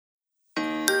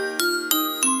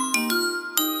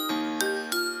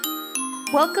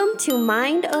Welcome to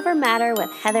Mind Over Matter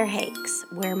with Heather Hakes,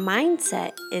 where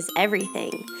mindset is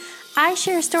everything. I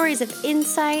share stories of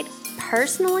insight,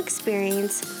 personal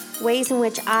experience, ways in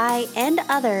which I and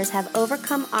others have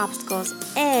overcome obstacles,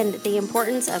 and the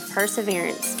importance of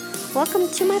perseverance. Welcome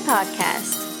to my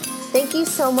podcast. Thank you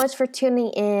so much for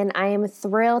tuning in. I am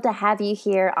thrilled to have you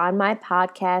here on my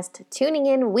podcast, tuning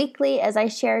in weekly as I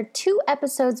share 2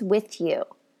 episodes with you.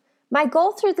 My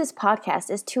goal through this podcast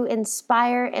is to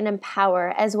inspire and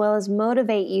empower as well as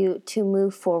motivate you to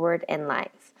move forward in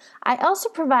life. I also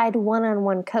provide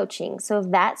one-on-one coaching, so if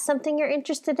that's something you're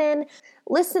interested in,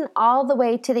 listen all the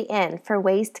way to the end for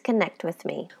ways to connect with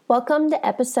me. Welcome to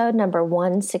episode number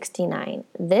 169.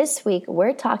 This week,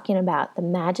 we're talking about the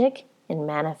magic in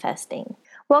manifesting.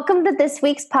 Welcome to this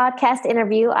week's podcast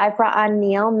interview. I brought on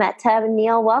Neil Mehta.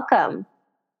 Neil, welcome.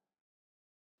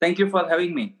 Thank you for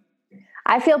having me.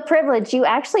 I feel privileged. You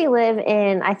actually live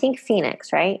in, I think,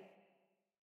 Phoenix, right?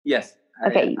 Yes.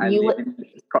 Okay. I live in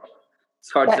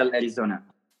Scottsdale, Arizona.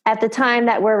 At the time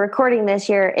that we're recording this,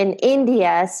 you're in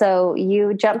India, so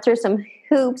you jumped through some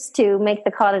hoops to make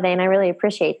the call today, and I really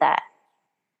appreciate that.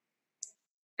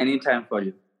 Anytime for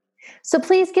you. So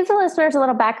please give the listeners a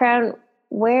little background.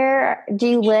 Where do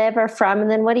you live or from, and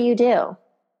then what do you do?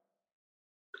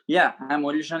 Yeah, I'm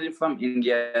originally from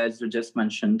India, as you just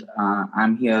mentioned.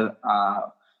 I'm here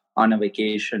on a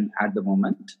vacation at the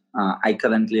moment. I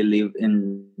currently live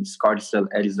in Scottsdale,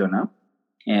 Arizona.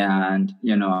 And,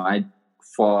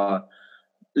 for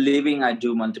living, I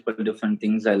do multiple different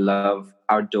things. I love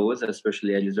outdoors,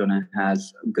 especially Arizona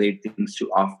has great things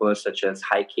to offer, such as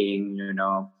hiking,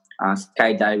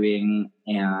 skydiving,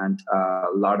 and a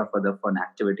lot of other fun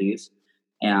activities.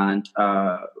 And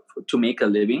to make a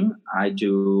living, I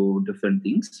do different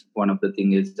things. One of the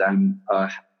things is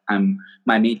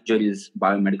my major is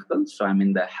biomedical, so I'm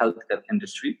in the healthcare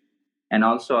industry. And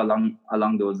also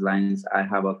along those lines, I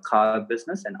have a car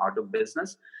business, an auto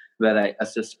business, where I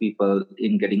assist people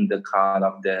in getting the car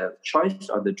of their choice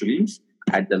or the dreams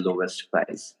at the lowest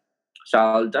price. So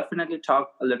I'll definitely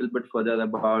talk a little bit further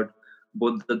about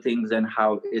both the things and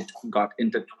how it got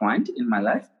intertwined in my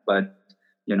life. But,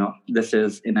 this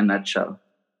is in a nutshell.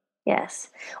 Yes.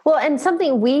 Well, and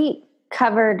something we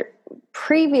covered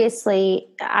previously,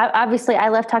 obviously I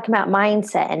love talking about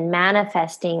mindset and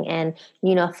manifesting and,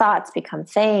 thoughts become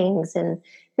things. And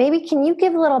maybe can you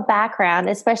give a little background,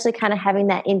 especially kind of having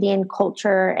that Indian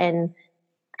culture and,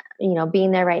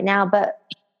 being there right now, but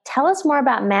tell us more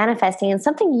about manifesting and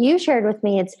something you shared with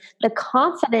me. It's the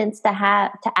confidence to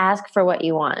have to ask for what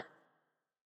you want.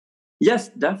 Yes,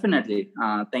 definitely.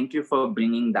 Thank you for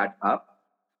bringing that up.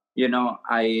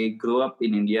 I grew up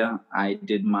in India. I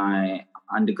did my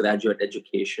undergraduate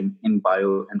education in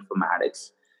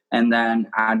bioinformatics. And then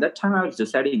at that time, I was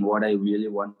deciding what I really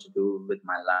want to do with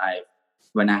my life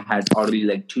when I had already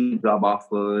 2 job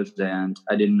offers and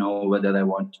I didn't know whether I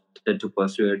wanted to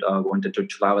pursue it or wanted to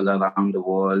travel around the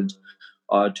world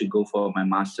or to go for my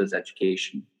master's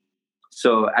education.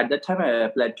 So at that time, I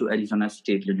applied to Arizona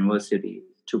State University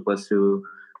to pursue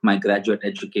my graduate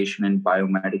education in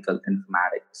biomedical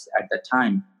informatics at that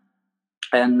time.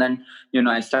 And then,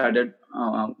 I started,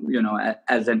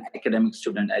 as an academic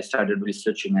student, I started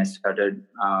researching. I started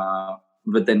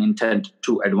with an intent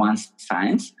to advance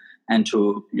science and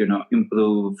to,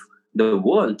 improve the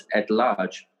world at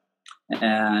large.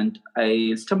 And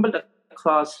I stumbled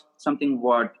across something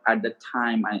what at the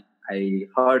time I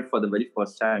heard for the very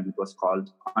first time. It was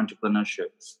called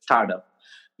entrepreneurship, startup,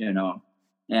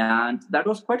 and that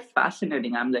was quite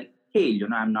fascinating. I'm like, hey,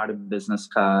 I'm not a business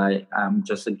guy. I'm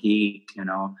just a geek,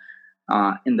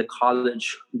 in the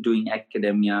college doing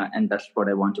academia, and that's what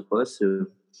I want to pursue.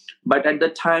 But at the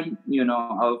time,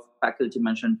 our faculty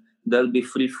mentioned there'll be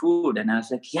free food. And I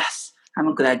was like, yes, I'm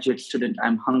a graduate student.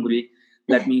 I'm hungry.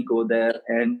 Let me go there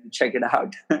and check it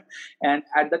out. And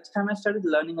at that time, I started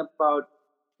learning about,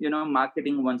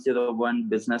 marketing 101,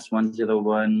 business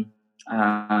 101.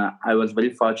 I was very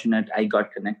fortunate. I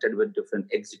got connected with different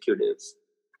executives.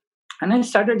 And I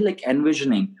started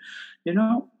envisioning,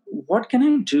 what can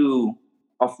I do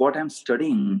of what I'm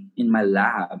studying in my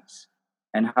labs?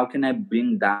 And how can I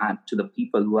bring that to the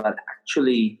people who are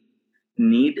actually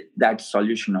need that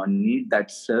solution or need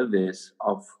that service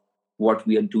of what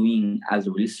we are doing as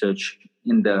research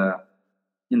in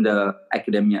the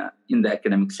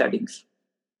academic settings.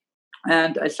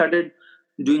 And I started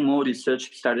doing more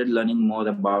research, started learning more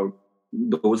about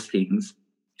those things.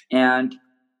 And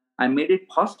I made it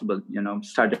possible,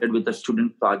 started with a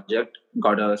student project,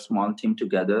 got a small team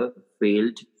together,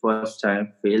 failed first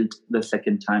time, failed the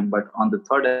second time. But on the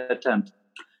third attempt,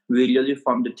 we really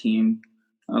formed a team,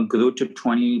 grew to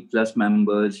 20 plus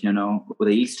members,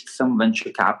 raised some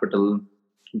venture capital,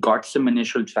 got some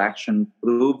initial traction,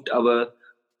 proved our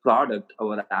product,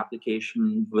 our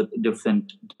application with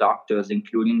different doctors,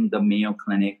 including the Mayo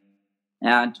Clinic.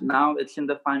 And now it's in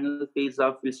the final phase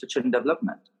of research and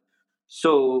development.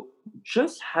 So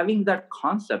just having that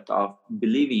concept of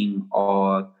believing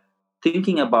or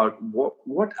thinking about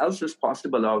what else is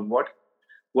possible, or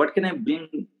what can I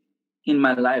bring in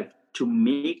my life to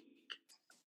make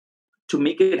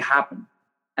it happen.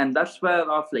 And that's where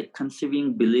of like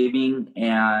conceiving, believing,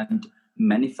 and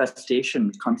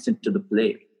manifestation comes into the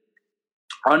play.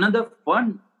 Another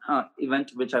fun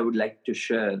event which I would like to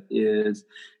share is,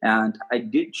 and I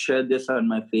did share this on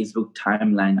my Facebook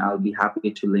timeline, I'll be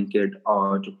happy to link it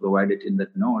or to provide it in the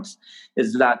notes,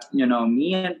 is that,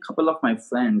 me and a couple of my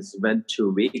friends went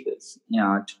to Vegas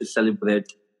to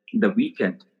celebrate the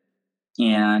weekend.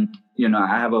 And, I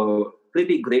have a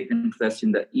pretty great interest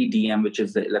in the EDM, which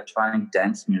is the electronic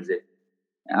dance music.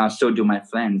 So do my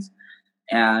friends.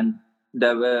 And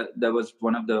there was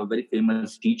one of the very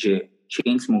famous DJ,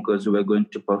 Chainsmokers, who were going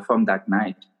to perform that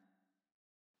night.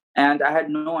 And I had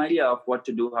no idea of what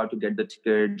to do, how to get the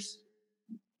tickets,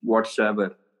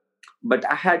 whatsoever. But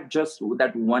I had just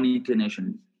that one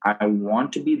inclination. I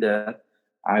want to be there.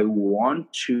 I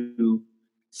want to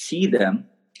see them,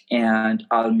 and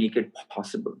I'll make it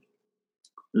possible.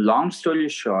 Long story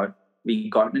short, we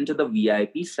got into the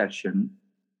VIP section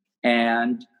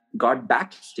and got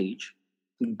backstage,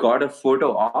 got a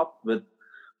photo op with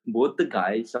both the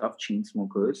guys of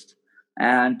Chainsmokers,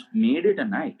 and made it a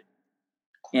night.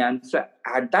 And so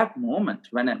at that moment,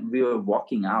 when we were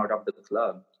walking out of the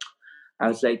club, I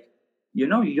was like,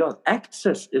 your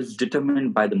access is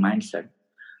determined by the mindset.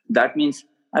 That means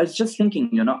I was just thinking,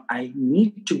 I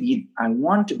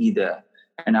want to be there,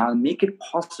 and I'll make it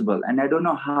possible. And I don't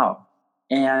know how.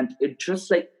 And it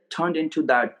just like turned into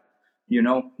that,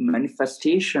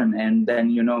 manifestation. And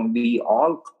then, we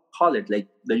all call it like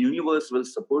the universe will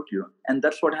support you. And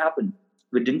that's what happened.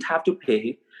 We didn't have to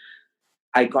pay.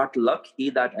 I got lucky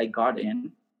that I got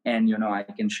in, and, I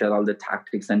can share all the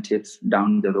tactics and tips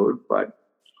down the road, but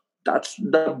that's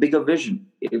the bigger vision.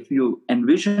 If you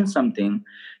envision something,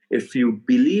 if you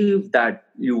believe that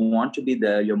you want to be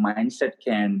there, your mindset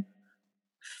can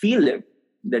feel it,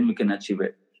 then you can achieve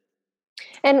it.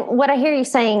 And what I hear you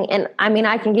saying, and I mean,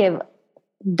 I can give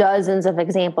dozens of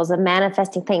examples of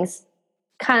manifesting things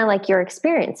kind of like your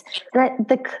experience. That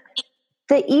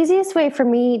the easiest way for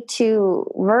me to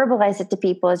verbalize it to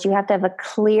people is you have to have a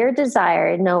clear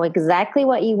desire, know exactly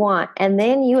what you want, and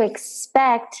then you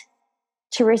expect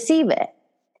to receive it.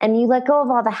 And you let go of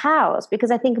all the hows, because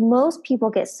I think most people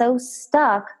get so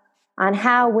stuck on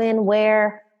how, when,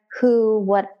 where, who,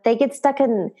 what. They get stuck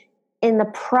in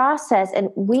the process, and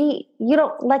you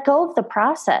don't let go of the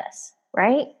process,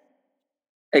 right?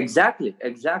 Exactly.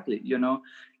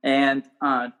 And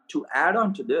to add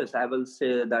on to this, I will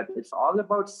say that it's all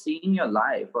about seeing your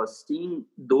life or seeing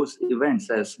those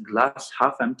events as glass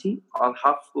half empty or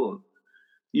half full.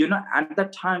 At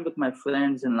that time with my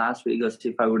friends in Las Vegas,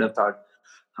 if I would have thought,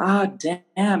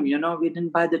 damn, we didn't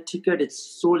buy the ticket, it's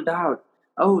sold out.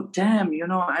 Oh, damn,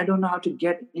 I don't know how to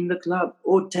get in the club.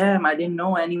 Oh, damn, I didn't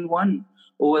know anyone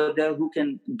over there who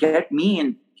can get me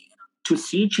in to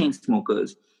see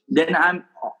Chainsmokers. Then I'm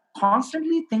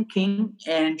constantly thinking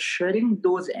and sharing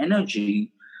those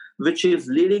energy, which is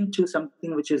leading to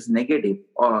something which is negative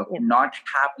or not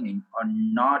happening or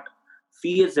not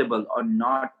feasible or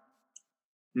not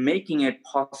making it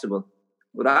possible.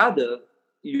 Rather,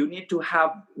 you need to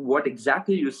have what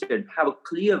exactly you said, have a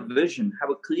clear vision,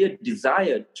 have a clear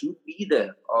desire to be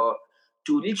there or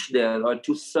to reach there or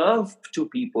to serve to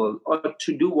people or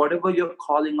to do whatever your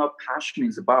calling or passion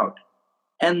is about.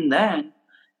 And then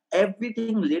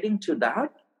everything leading to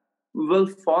that will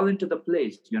fall into the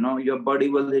place. Your buddy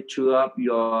will hit you up,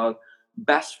 your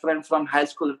best friend from high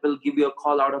school will give you a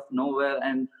call out of nowhere,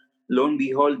 and lo and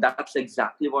behold, that's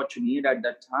exactly what you need at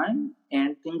that time,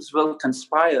 and things will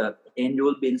conspire and you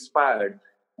will be inspired,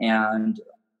 and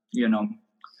the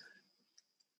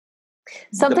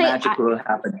magic will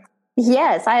happen.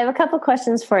 Yes, I have a couple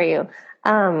questions for you.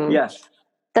 Yes.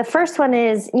 The first one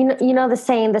is, the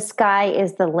saying, the sky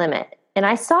is the limit. And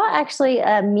I saw actually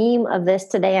a meme of this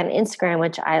today on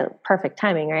Instagram, perfect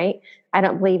timing, right? I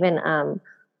don't believe in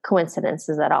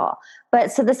coincidences at all. But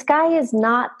so the sky is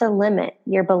not the limit.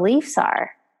 Your beliefs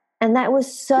are. And that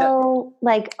was so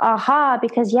aha,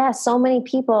 because so many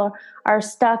people are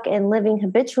stuck and living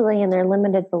habitually in their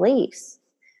limited beliefs.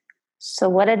 So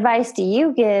what advice do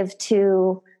you give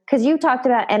to because you talked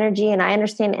about energy, and I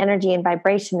understand energy and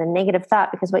vibration and negative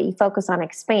thought, because what you focus on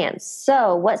expands.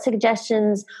 So what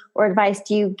suggestions or advice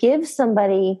do you give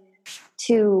somebody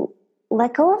to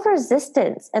let go of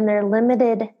resistance and their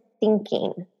limited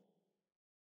thinking?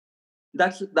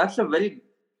 That's a very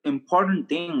important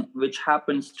thing which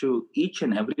happens to each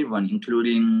and everyone,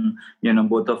 including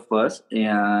both of us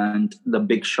and the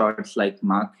big shots like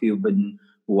Mark Cuban,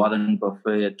 Warren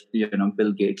Buffett,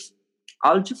 Bill Gates.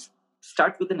 I'll just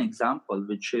start with an example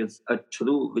which is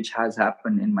which has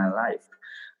happened in my life.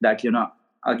 That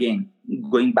again,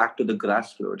 going back to the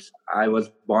grassroots, I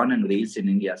was born and raised in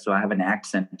India, so I have an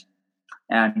accent.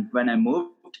 And when I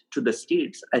moved to the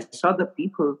States, I saw the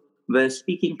people were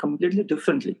speaking completely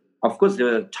differently. Of course, they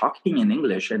were talking in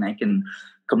English and I can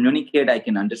communicate, I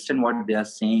can understand what they are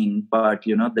saying. But,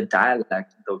 the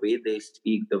dialect, the way they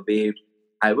speak, the way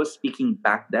I was speaking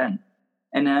back then.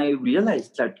 And I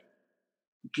realized that,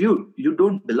 dude, you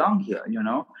don't belong here,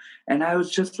 And I was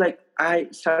just like, I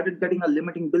started getting a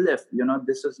limiting belief,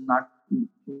 this is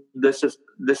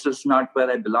not where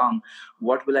I belong.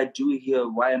 What will I do here?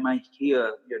 Why am I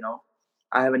here?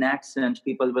 I have an accent,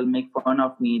 people will make fun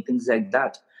of me, things like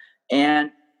that.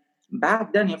 And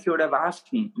back then, if you would have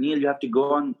asked me, Neil, you have to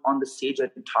go on the stage and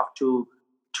talk to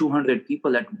 200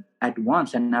 people at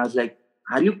once. And I was like,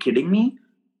 are you kidding me?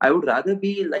 I would rather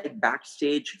be like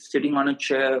backstage, sitting on a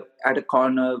chair at a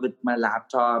corner with my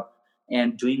laptop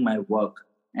and doing my work.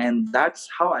 And that's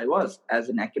how I was as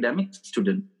an academic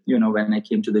student, when I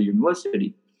came to the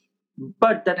university.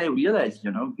 But then I realized,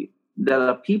 there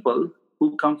are people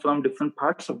who come from different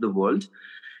parts of the world.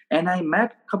 And I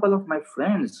met a couple of my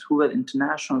friends who were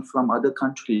international from other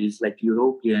countries like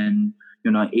European,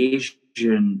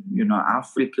 Asian,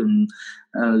 African,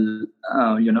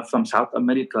 from South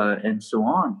America and so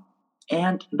on.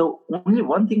 And the only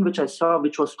one thing which I saw,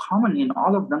 which was common in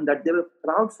all of them, that they were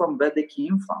proud from where they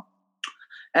came from.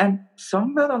 And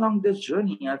somewhere along this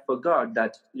journey, I forgot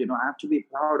that, I have to be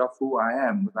proud of who I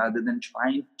am rather than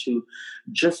trying to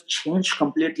just change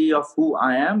completely of who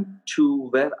I am to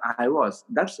where I was.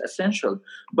 That's essential,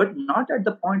 but not at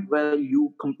the point where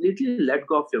you completely let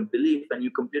go of your belief and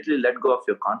you completely let go of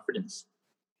your confidence.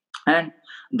 And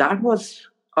that was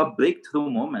a breakthrough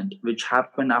moment, which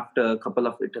happened after a couple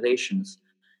of iterations.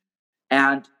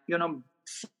 And,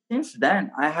 since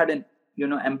then, I had an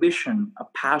ambition, a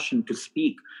passion to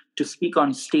speak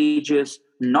on stages,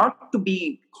 not to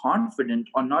be confident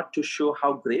or not to show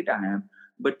how great I am,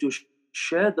 but to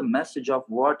share the message of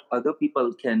what other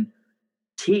people can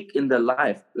take in their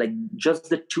life, like just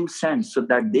the 2 cents, so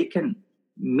that they can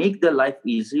make their life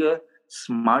easier,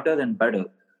 smarter, and better.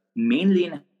 Mainly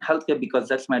in healthcare, because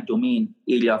that's my domain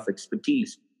area of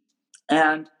expertise.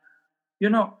 And,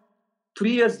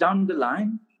 3 years down the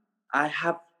line, I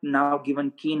have now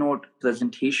given keynote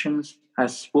presentations. I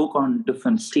spoke on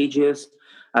different stages.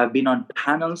 I've been on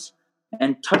panels.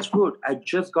 And touch wood, I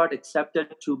just got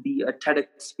accepted to be a TEDx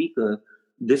speaker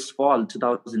this fall,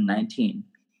 2019.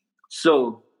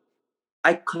 So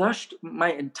I crushed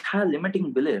my entire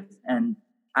limiting belief. And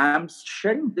I'm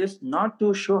sharing this not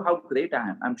to show how great I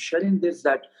am. I'm sharing this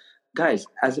that, guys,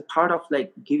 as a part of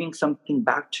like giving something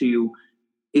back to you,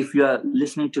 if you are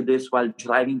listening to this while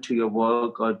driving to your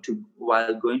work or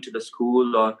while going to the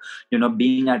school or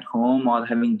being at home or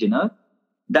having dinner,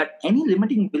 that any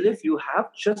limiting belief you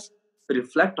have, just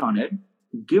reflect on it,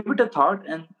 give it a thought,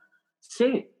 and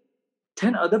say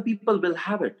 10 other people will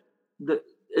have it.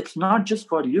 It's not just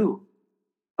for you.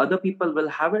 Other people will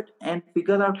have it, and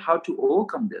figure out how to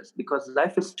overcome this, because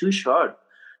life is too short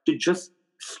to just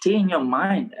stay in your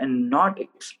mind and not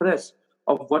express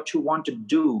of what you want to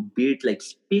do, be it like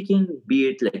speaking, be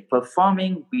it like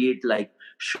performing, be it like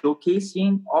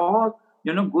showcasing, or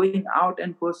going out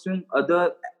and pursuing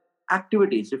other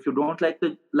activities. If you don't like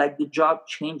the job,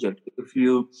 change it. If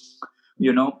you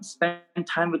spend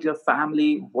time with your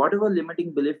family, whatever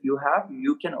limiting belief you have,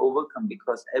 you can overcome,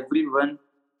 because everyone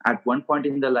at one point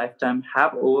in their lifetime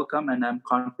have overcome, and I'm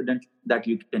confident that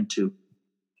you can too.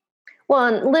 Well,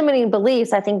 and limiting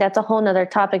beliefs, I think that's a whole nother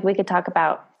topic we could talk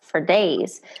about for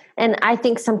days. And I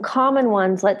think some common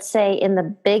ones, let's say in the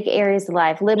big areas of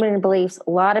life, limiting beliefs,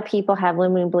 a lot of people have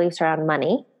limiting beliefs around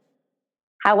money.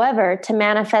 However, to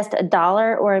manifest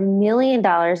 $1 or $1 million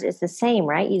is the same,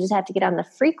 right? You just have to get on the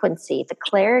frequency, the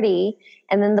clarity,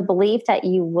 and then the belief that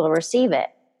you will receive it.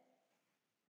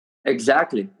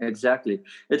 Exactly. It's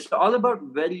all about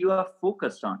where you are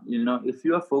focused on. If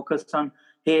you are focused on,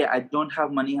 hey, I don't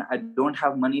have money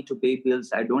to pay bills,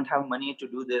 I don't have money to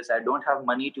do this, I don't have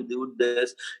money to do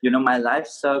this, my life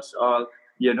sucks, or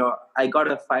I got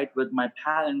a fight with my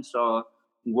parents, or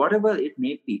whatever it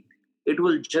may be. it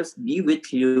will just be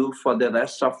with you for the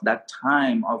rest of that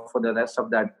time or for the rest of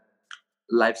that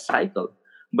life cycle.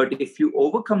 But if you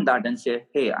overcome that and say,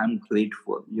 hey, I'm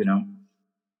grateful,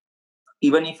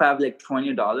 even if I have like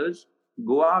 $20,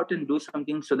 go out and do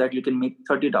something so that you can make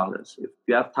 $30. If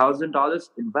you have $1,000,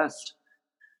 invest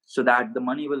so that the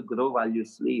money will grow while you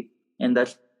sleep. And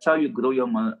that's how you grow your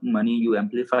money, you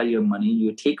amplify your money,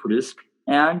 you take risk,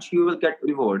 and you will get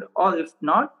reward. Or if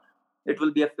not, it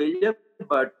will be a failure,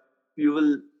 but you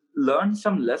will learn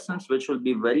some lessons which will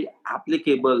be very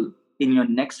applicable in your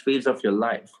next phase of your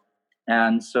life.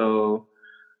 And so,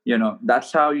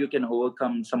 that's how you can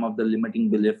overcome some of the limiting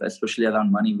belief, especially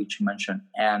around money, which you mentioned.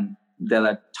 And there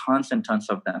are tons and tons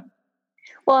of them.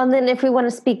 Well, and then if we want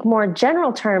to speak more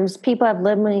general terms, people have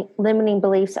limiting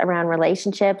beliefs around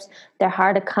relationships. They're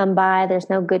hard to come by. There's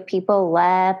no good people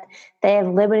left. They have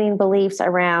limiting beliefs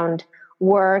around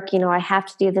work. I have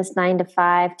to do this 9 to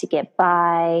 5 to get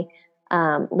by.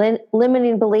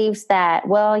 Limiting beliefs that,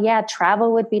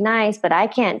 travel would be nice, but I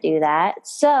can't do that.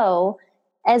 So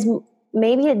as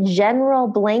maybe a general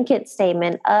blanket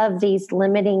statement of these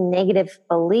limiting negative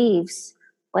beliefs,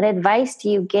 what advice do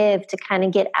you give to kind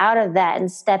of get out of that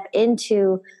and step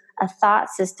into a thought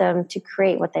system to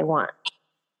create what they want?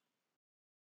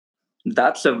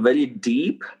 That's a very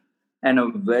deep and a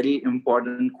very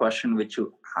important question which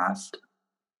you asked.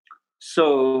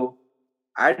 So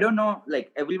I don't know,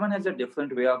 like everyone has a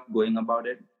different way of going about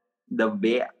it. The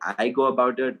way I go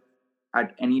about it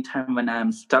at any time when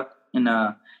I'm stuck in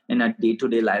a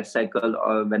day-to-day life cycle,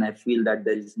 or when I feel that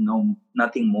there is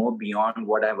nothing more beyond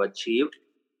what I've achieved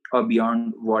or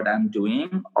beyond what I'm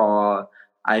doing, or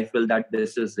I feel that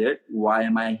this is it, why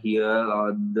am I here,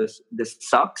 or this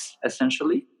sucks,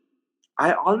 essentially,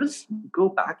 I always go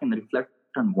back and reflect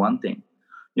on one thing.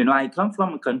 I come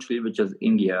from a country which is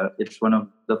India. It's one of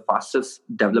the fastest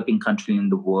developing country in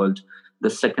the world, the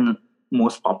second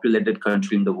most populated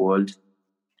country in the world.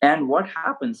 And what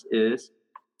happens is,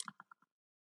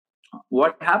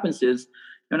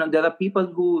 there are people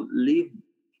who live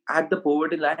at the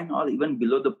poverty line or even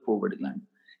below the poverty line.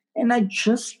 And I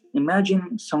just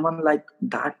imagine someone like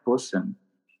that person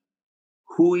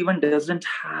who even doesn't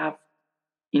have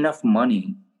enough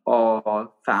money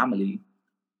or family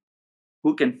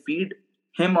who can feed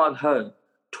him or her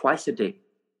twice a day.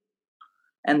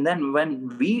 And then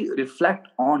when we reflect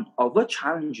on our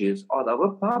challenges or our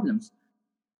problems,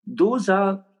 those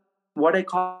are what I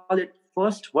call it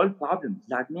first world problems.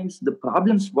 That means the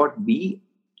problems what we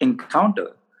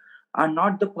encounter are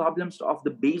not the problems of the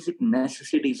basic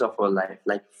necessities of our life,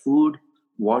 like food,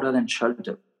 water, and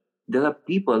shelter. There are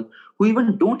people who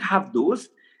even don't have those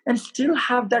and still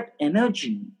have that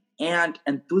energy and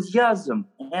enthusiasm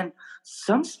and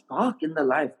some spark in their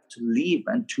life to live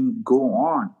and to go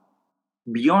on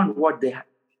beyond what they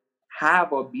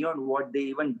have or beyond what they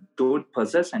even don't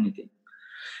possess anything.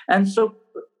 And so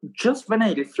just when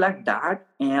I reflect that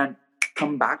and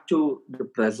come back to the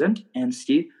present and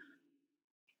see,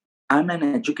 I'm an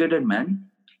educated man.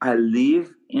 I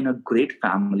live in a great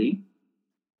family.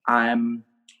 I'm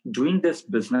doing this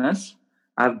business.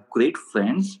 I have great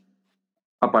friends,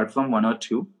 apart from one or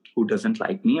two who doesn't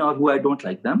like me or who I don't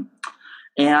like them.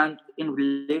 And in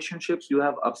relationships, you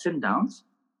have ups and downs.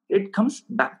 It comes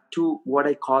back to what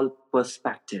I call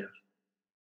perspective.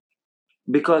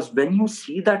 Because when you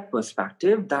see that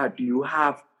perspective, that you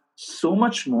have so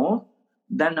much more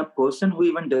than a person who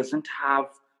even doesn't have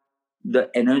the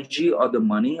energy or the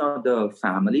money or the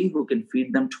family who can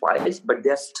feed them twice, but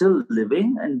they're still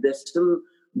living and they're still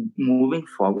moving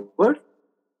forward,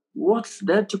 what's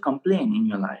there to complain in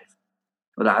your life?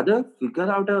 Rather,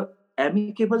 figure out an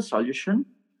amicable solution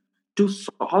to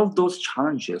solve those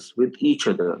challenges with each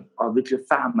other or with your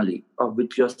family or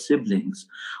with your siblings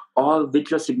or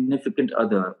with your significant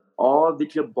other or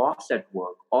with your boss at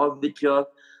work or with your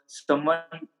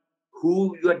someone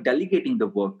who you are delegating the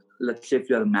work. Let's say if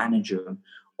you're a manager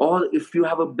or if you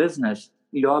have a business,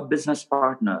 your business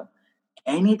partner,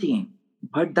 anything,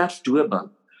 but that's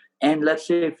doable. And let's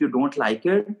say if you don't like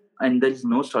it and there is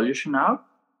no solution out,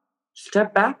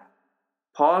 step back,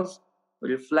 pause,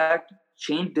 reflect,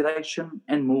 change direction,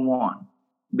 and move on.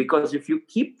 Because if you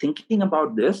keep thinking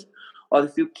about this, or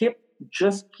if you keep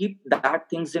that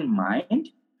things in mind,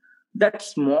 that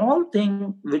small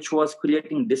thing which was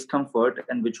creating discomfort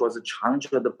and which was a challenge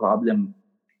or the problem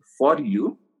for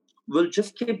you will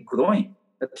just keep growing.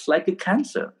 It's like a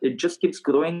cancer. It just keeps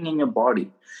growing in your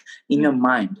body, in your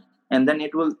mind. And then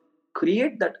it will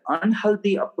create that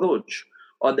unhealthy approach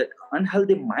or that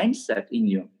unhealthy mindset in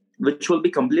you, which will be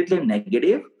completely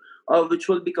negative or which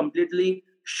will be completely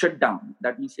shut down.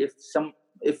 That means if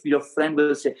if your friend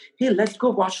will say, hey, let's go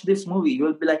watch this movie,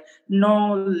 you'll be like,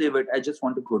 no, leave it. I just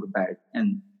want to go to bed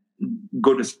and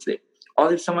go to sleep.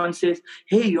 Or if someone says,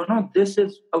 hey, this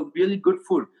is a really good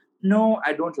food. No,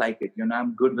 I don't like it.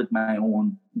 I'm good with my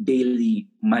own daily,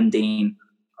 mundane,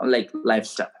 like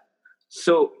lifestyle.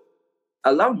 So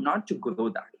allow not to grow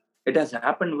that. It has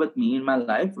happened with me in my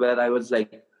life where I was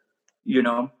like,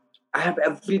 I have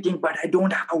everything, but I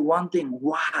don't have one thing.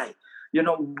 Why?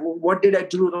 What did I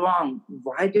do wrong?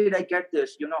 Why did I get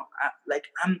this?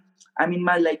 I'm in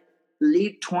my like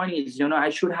late 20s. I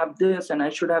should have this and I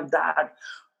should have that.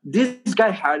 This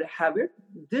guy have it.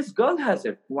 This girl has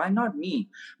it. Why not me?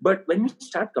 But when you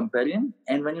start comparing,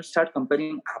 and when you start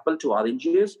comparing apple to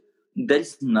oranges, there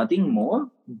is nothing more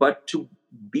but to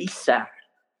be sad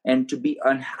and to be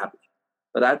unhappy.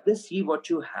 Rather see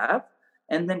what you have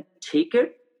and then take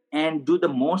it and do the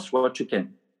most what you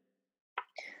can.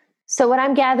 So what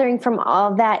I'm gathering from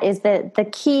all of that is that the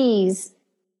keys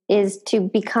is to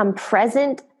become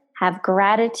present, have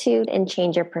gratitude, and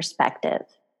change your perspective.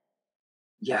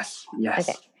 Yes.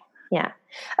 Okay. Yeah.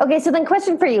 Okay. So then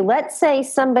question for you, let's say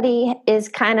somebody is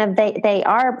kind of, they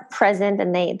are present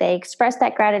and they express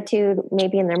that gratitude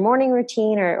maybe in their morning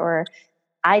routine or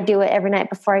I do it every night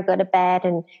before I go to bed,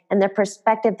 and their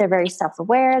perspective, they're very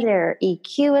self-aware, their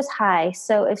EQ is high.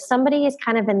 So if somebody is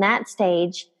kind of in that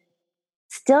stage,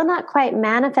 still not quite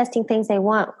manifesting things they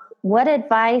want, what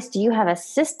advice do you have, a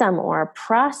system or a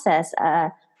process,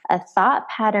 a thought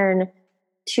pattern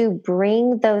to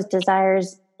bring those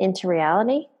desires into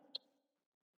reality?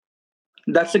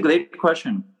 That's a great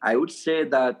question. I would say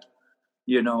that,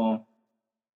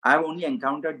 I've only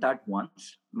encountered that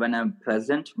once when I'm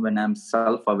present, when I'm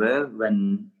self-aware,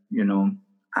 when,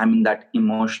 I'm in that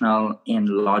emotional and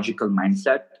logical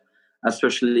mindset,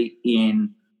 especially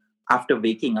after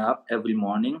waking up every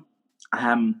morning.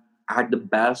 I am at the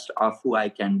best of who I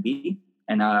can be,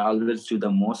 and I always do the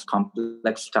most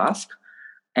complex task.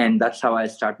 And that's how I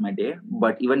start my day.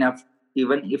 But even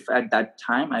if at that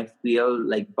time I feel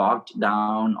like bogged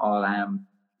down, or I am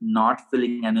not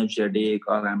feeling energetic,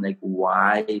 or I'm like,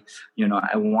 why,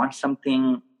 I want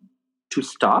something to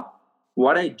stop,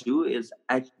 what I do is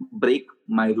I break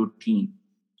my routine.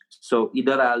 So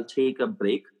either I'll take a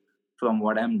break from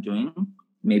what I'm doing,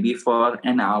 maybe for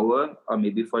an hour or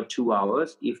maybe for 2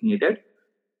 hours if needed,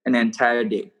 an entire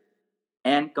day,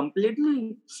 and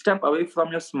completely step away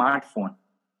from your smartphone.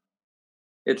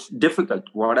 It's difficult.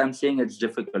 What I'm saying, it's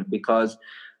difficult because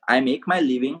I make my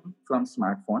living from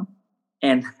smartphone,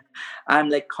 and I'm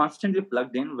like constantly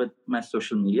plugged in with my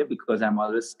social media because I'm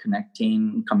always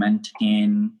connecting,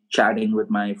 commenting, chatting with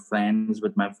my friends,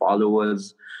 with my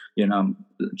followers,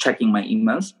 checking my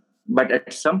emails. But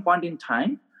at some point in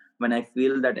time, when I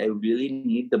feel that I really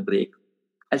need the break,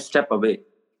 I step away.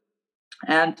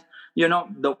 And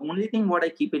the only thing what I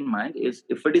keep in mind is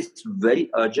if it is very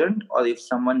urgent or if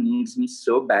someone needs me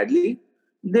so badly,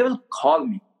 they will call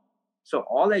me. So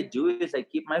all I do is I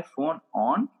keep my phone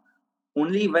on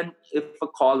only when if a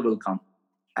call will come.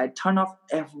 I turn off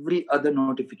every other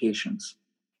notifications.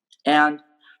 And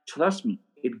trust me,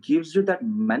 it gives you that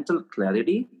mental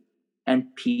clarity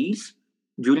and peace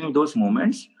during those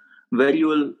moments where you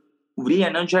will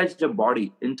re-energize your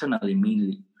body internally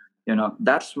mainly.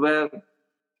 That's where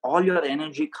all your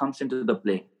energy comes into the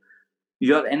play.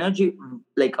 Your energy,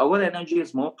 like our energy,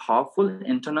 is more powerful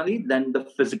internally than the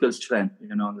physical strength.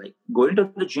 Like going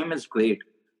to the gym is great,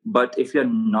 but if you're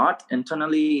not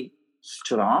internally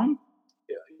strong,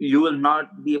 you will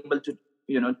not be able to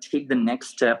take the next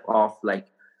step of like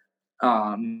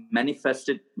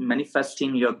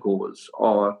manifesting your goals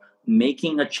or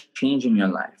making a change in your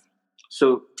life.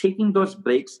 So taking those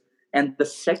breaks. And the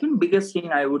second biggest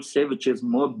thing I would say, which is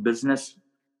more business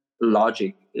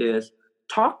logic, is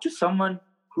talk to someone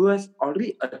who has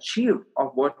already achieved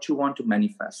of what you want to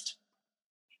manifest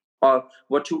or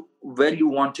where you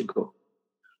want to go.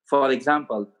 For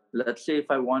example, let's say if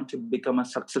I want to become a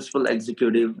successful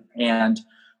executive and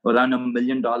run $1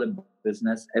 million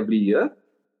business every year,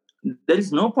 there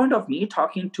is no point of me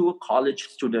talking to a college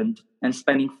student and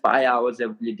spending 5 hours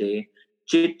every day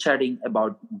chit-chatting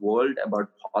about world, about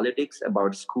politics,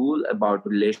 about school, about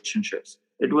relationships.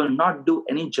 It will not do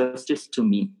any justice to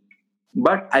me.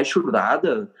 But I should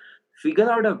rather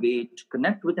figure out a way to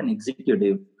connect with an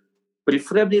executive,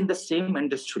 preferably in the same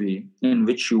industry in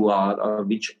which you are or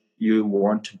which you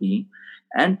want to be,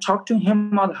 and talk to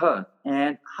him or her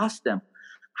and ask them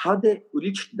how they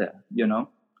reached there.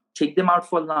 Take them out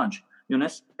for lunch.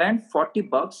 Spend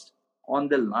 $40 on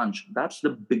the lunch. That's the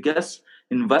biggest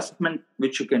investment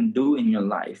which you can do in your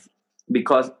life.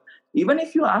 Because even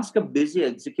if you ask a busy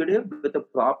executive with a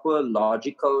proper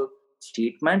logical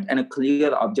statement and a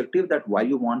clear objective that why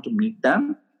you want to meet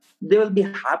them, they will be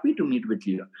happy to meet with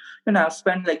you. And I've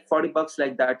spent like $40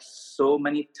 like that so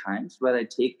many times, where I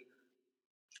take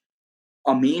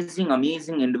amazing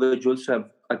individuals who have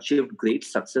achieved great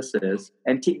successes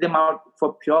and take them out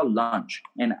for pure lunch.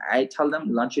 And I tell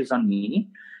them lunch is on me.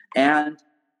 And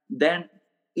then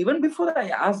even before I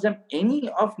ask them any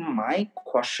of my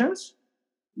questions,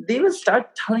 they will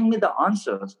start telling me the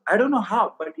answers. I don't know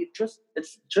how, but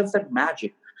it's just that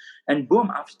magic. And boom,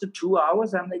 after 2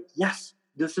 hours, I'm like, yes,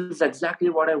 this is exactly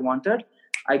what I wanted.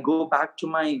 I go back to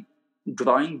my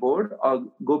drawing board or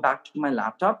go back to my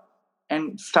laptop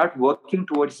and start working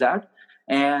towards that.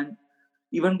 And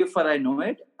even before I know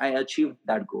it, I achieved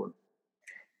that goal.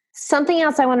 Something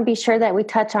else I want to be sure that we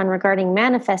touch on regarding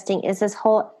manifesting is this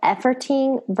whole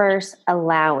efforting versus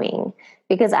allowing.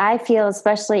 Because I feel,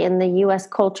 especially in the US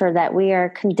culture, that we are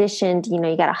conditioned, you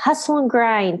got to hustle and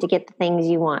grind to get the things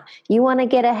you want. You want to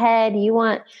get ahead, you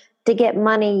want to get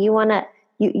money,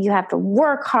 you have to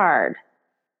work hard.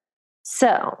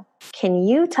 So, can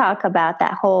you talk about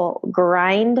that whole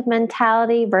grind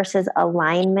mentality versus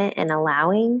alignment and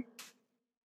allowing?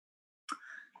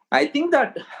 I think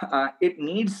that it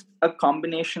needs a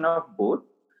combination of both.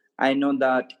 I know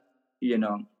that,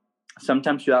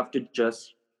 sometimes you have to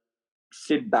just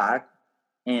sit back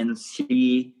and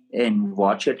see and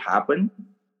watch it happen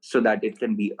so that it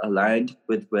can be aligned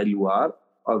with where you are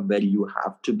or where you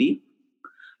have to be.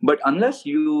 But unless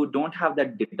you don't have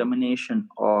that determination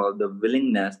or the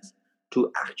willingness to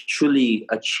actually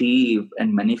achieve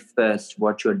and manifest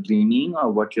what you're dreaming or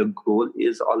what your goal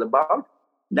is all about,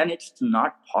 then it's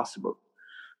not possible.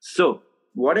 So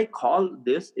what I call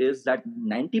this is that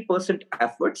 90%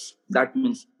 efforts, that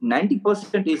means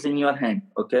 90% is in your hand.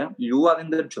 Okay. You are in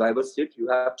the driver's seat. You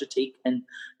have to take and,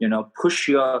 push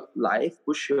your life,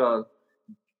 push your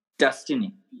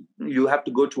destiny. You have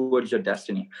to go towards your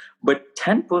destiny. But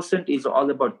 10% is all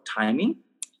about timing,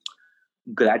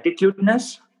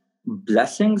 gratitudiness,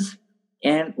 blessings,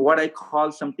 and what I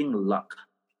call something luck.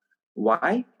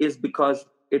 Why? Is because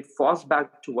it falls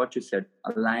back to what you said: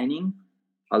 aligning,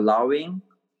 allowing,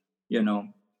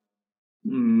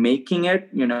 making it,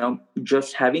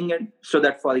 just having it. So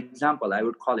that, for example, I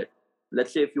would call it,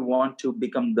 let's say if you want to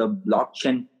become the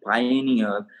blockchain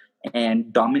pioneer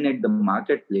and dominate the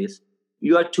marketplace,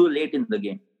 you are too late in the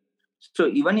game. So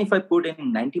even if I put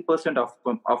in 90%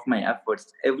 of my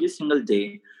efforts every single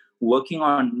day working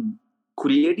on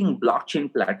creating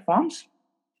blockchain platforms,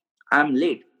 I'm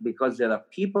late, because there are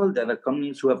people, there are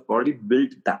companies who have already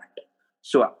built that.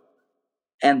 So,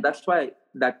 and that's why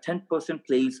that 10%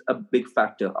 plays a big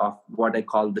factor of what I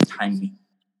call the timing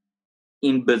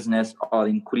in business or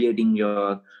in creating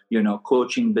your,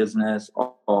 coaching business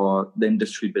or the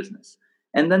industry business.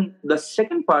 And then the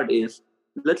second part is,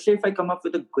 let's say if I come up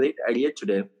with a great idea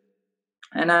today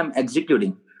and I'm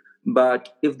executing,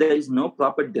 but if there is no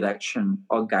proper direction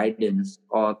or guidance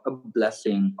or a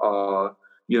blessing or,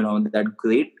 that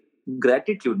great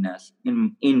gratitudeness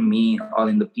in me or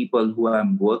in the people who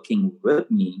I'm working with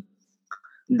me,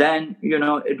 then,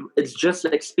 it's just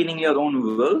like spinning your own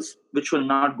wheels, which will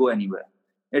not go anywhere.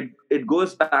 It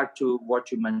goes back to what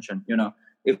you mentioned.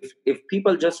 If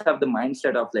people just have the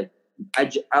mindset of like,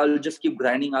 I'll just keep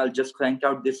grinding, I'll just crank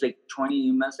out this like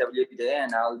 20 emails every day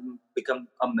and I'll become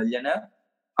a millionaire.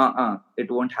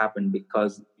 It won't happen,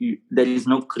 because there is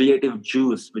no creative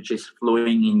juice which is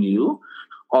flowing in you,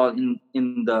 or in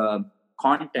the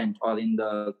content, or in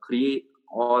the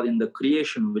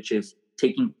creation which is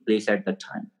taking place at the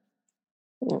time.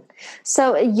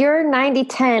 So your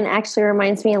 90-10 actually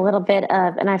reminds me a little bit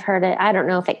of, and I've heard it, I don't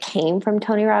know if it came from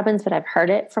Tony Robbins, but I've heard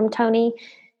it from Tony.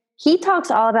 He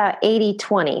talks all about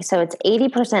 80-20. So it's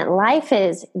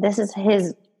 80%. This is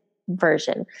his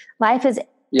version. Life is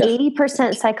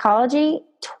 80% psychology,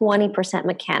 20%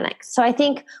 mechanics. So I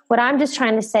think what I'm just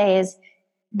trying to say is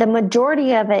the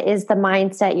majority of it is the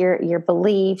mindset, your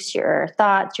beliefs, your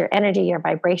thoughts, your energy, your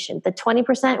vibration. The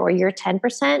 20% or your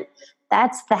 10%,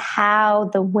 that's the how,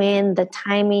 the when, the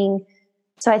timing.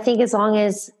 So I think as long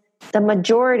as the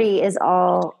majority is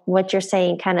all what you're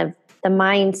saying, kind of the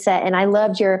mindset, and I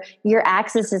loved your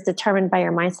axis is determined by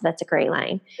your mindset. That's a great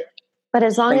line. But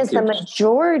as long as the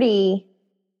majority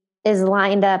is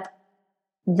lined up,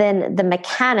 then the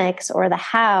mechanics or the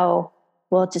how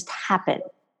will just happen.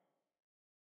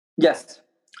 Yes.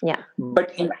 Yeah.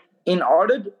 But in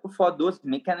order for those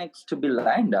mechanics to be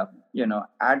lined up,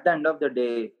 at the end of the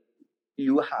day,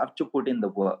 you have to put in the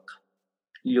work.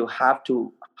 You have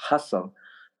to hustle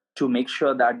to make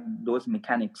sure that those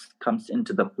mechanics comes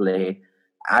into the play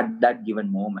at that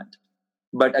given moment.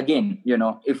 But again,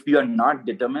 if you are not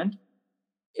determined,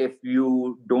 if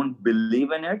you don't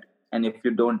believe in it and if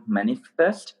you don't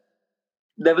manifest,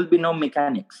 there will be no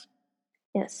mechanics.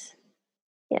 Yes.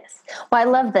 Yes. Well, I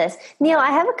love this. Neil,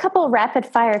 I have a couple rapid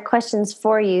fire questions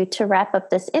for you to wrap up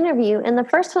this interview. And the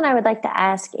first one I would like to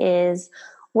ask is,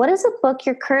 what is a book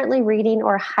you're currently reading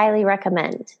or highly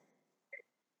recommend?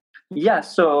 Yeah,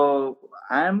 so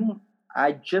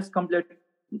I just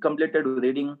completed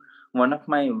reading one of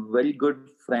my very good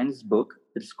friend's book.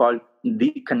 It's called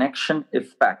The Connection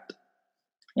Effect,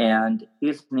 and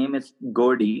his name is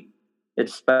Gordie.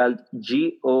 It's spelled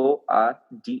Gordie.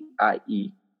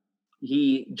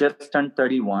 He just turned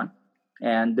 31,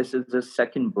 and this is his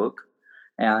second book.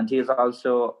 And he is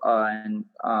also a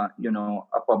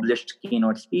published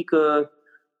keynote speaker,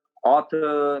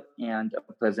 author, and a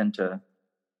presenter.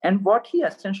 And what he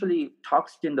essentially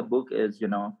talks in the book is,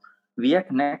 we are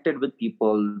connected with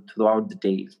people throughout the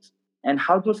days, and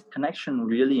how those connections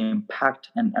really impact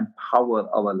and empower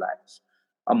our lives.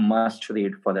 A must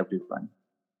read for everyone.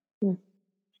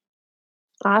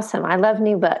 Awesome. I love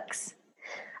new books.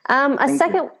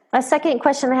 A second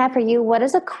question I have for you. What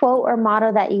is a quote or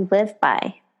motto that you live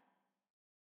by?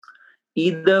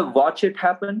 Either watch it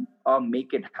happen or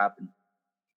make it happen.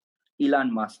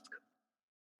 Elon Musk.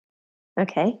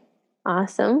 Okay.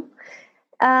 Awesome.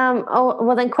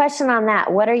 Then question on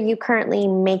that. What are you currently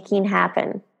making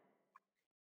happen?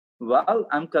 Well,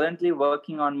 I'm currently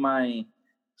working on my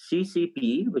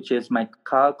CCP, which is my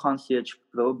Car Concierge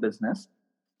Pro business,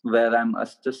 where I'm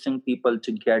assisting people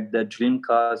to get their dream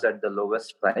cars at the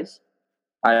lowest price.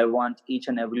 I want each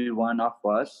and every one of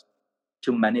us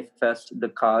to manifest the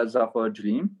cars of our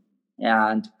dream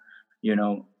and,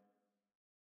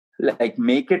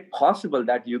 make it possible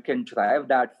that you can drive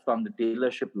that from the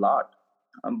dealership lot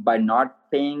by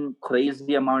not paying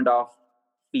crazy amount of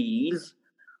fees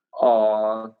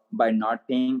or by not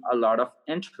paying a lot of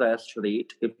interest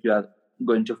rate if you are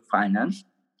going to finance.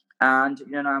 And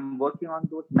I'm working on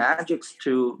those magics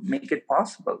to make it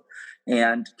possible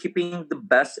and keeping the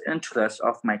best interest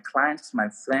of my clients, my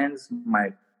friends,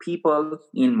 my people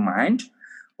in mind,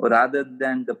 rather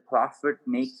than the profit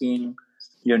making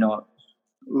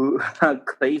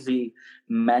crazy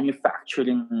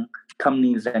manufacturing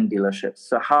companies and dealerships.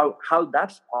 So how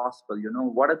that's possible?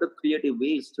 What are the creative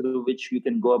ways through which we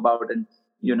can go about and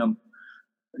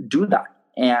do that?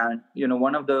 And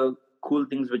one of the cool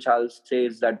things which I'll say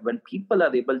is that when people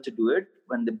are able to do it,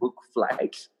 when they book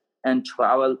flights and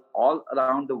travel all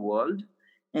around the world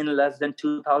in less than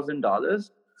 $2,000,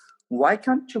 why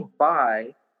can't you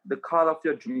buy the car of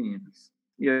your dreams,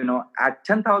 at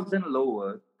 10,000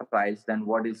 lower price than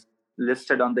what is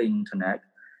listed on the internet,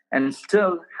 and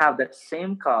still have that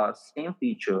same car, same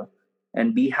feature,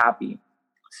 and be happy?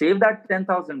 Save that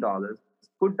 $10,000,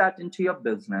 put that into your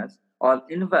business, or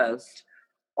invest,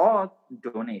 or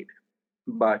donate.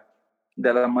 But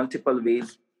there are multiple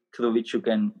ways through which you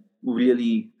can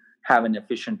really have an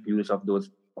efficient use of those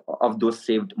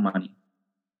saved money.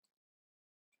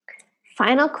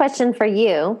 Final question for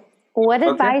you. What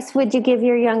advice would you give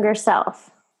your younger self?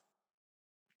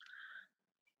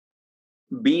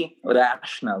 Be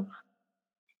rational.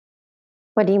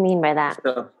 What do you mean by that?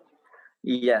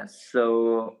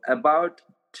 So about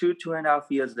 2.5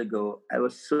 years ago, I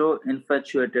was so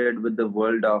infatuated with the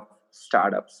world of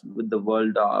startups, with the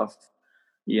world of,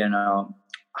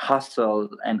 hustle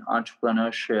and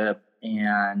entrepreneurship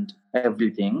and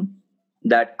everything,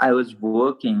 that I was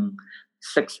working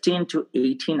 16 to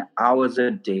 18 hours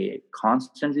a day,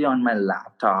 constantly on my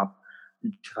laptop,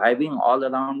 driving all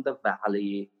around the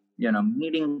valley,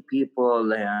 meeting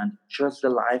people, and just the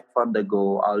life on the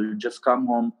go. I'll just come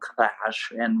home,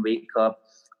 crash, and wake up,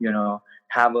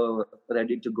 have a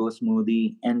ready to go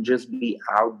smoothie and just be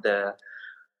out there.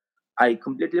 I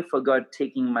completely forgot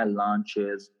taking my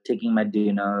lunches, taking my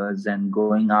dinners, and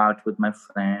going out with my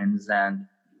friends, and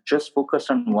just focus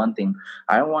on one thing.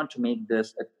 I want to make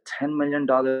this a $10 million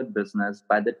business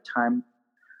by the time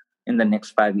in the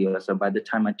next 5 years, or by the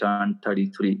time I turn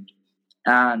 33.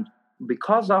 And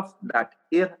because of that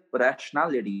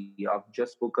irrationality of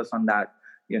just focus on that,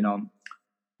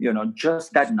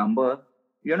 just that number,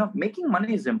 making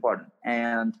money is important.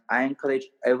 And I encourage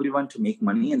everyone to make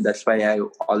money. And that's why I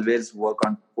always work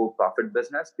on for-profit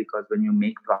business, because when you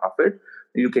make profit,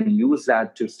 you can use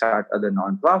that to start other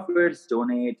nonprofits,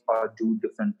 donate, or do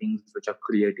different things which are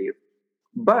creative.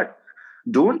 But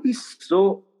don't be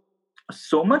so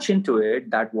much into it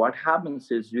that what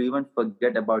happens is you even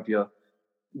forget about your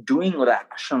doing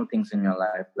rational things in your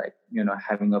life, like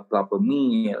having a proper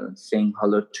meal, saying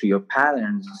hello to your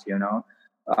parents,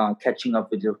 catching up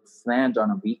with your friends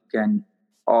on a weekend,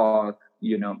 or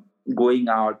going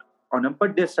out on a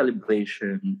birthday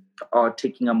celebration, or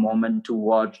taking a moment to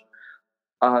watch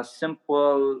a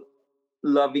simple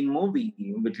loving movie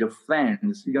with your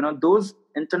friends, those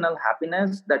internal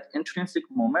happiness, that intrinsic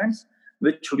moments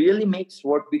which really makes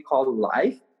what we call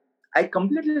life, I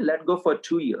completely let go for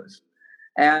 2 years.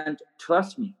 And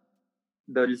trust me,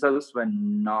 the results were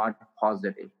not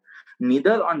positive,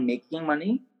 neither on making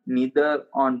money, neither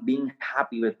on being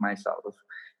happy with myself.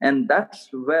 And that's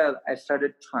where I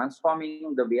started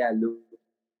transforming the way I look,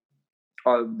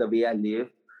 or the way I live,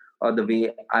 or the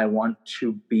way I want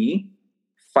to be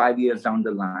 5 years down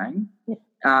the line. Yeah.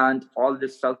 And all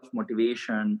this self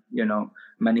motivation,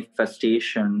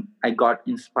 manifestation, I got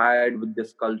inspired with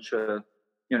this culture,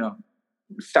 you know,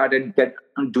 started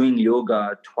doing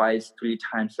yoga twice, 3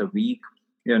 times a week,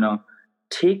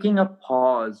 taking a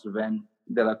pause when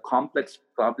there are complex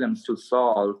problems to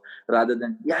solve, rather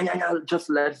than, yeah, just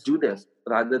let's do this,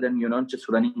 rather than, just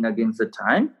running against the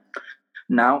time.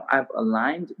 Now I've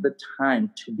aligned the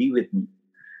time to be with me.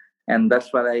 And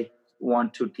that's what I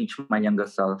want to teach my younger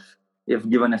self, if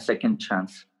given a second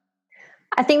chance.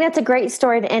 I think that's a great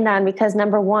story to end on, because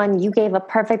number one, you gave a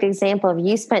perfect example of,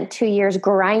 you spent 2 years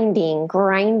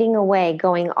grinding away,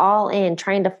 going all in,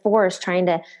 trying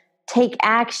to take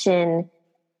action,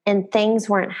 and things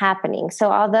weren't happening.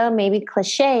 So although maybe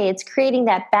cliche, it's creating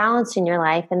that balance in your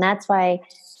life. And that's why,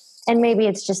 and maybe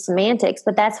it's just semantics,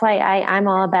 but that's why I'm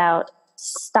all about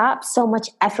stop so much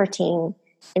efforting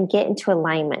and get into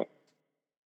alignment.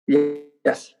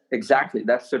 Yes, exactly.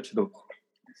 That's so true.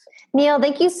 Neil,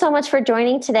 thank you so much for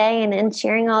joining today and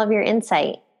sharing all of your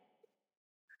insight.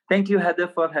 Thank you, Heather,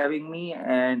 for having me.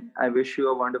 And I wish you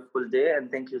a wonderful day.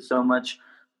 And thank you so much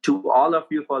to all of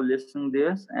you for listening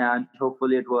this. And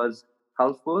hopefully it was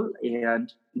helpful.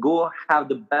 And go have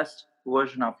the best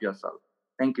version of yourself.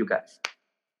 Thank you, guys.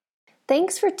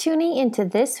 Thanks for tuning into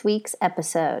this week's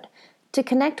episode. To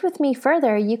connect with me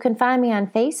further, you can find me on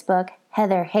Facebook,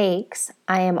 Heather Hakes.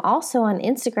 I am also on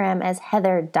Instagram as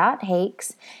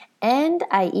heather.hakes. And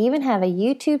I even have a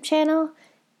YouTube channel.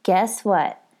 Guess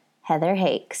what? Heather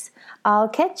Hakes. I'll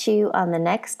catch you on the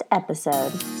next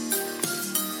episode.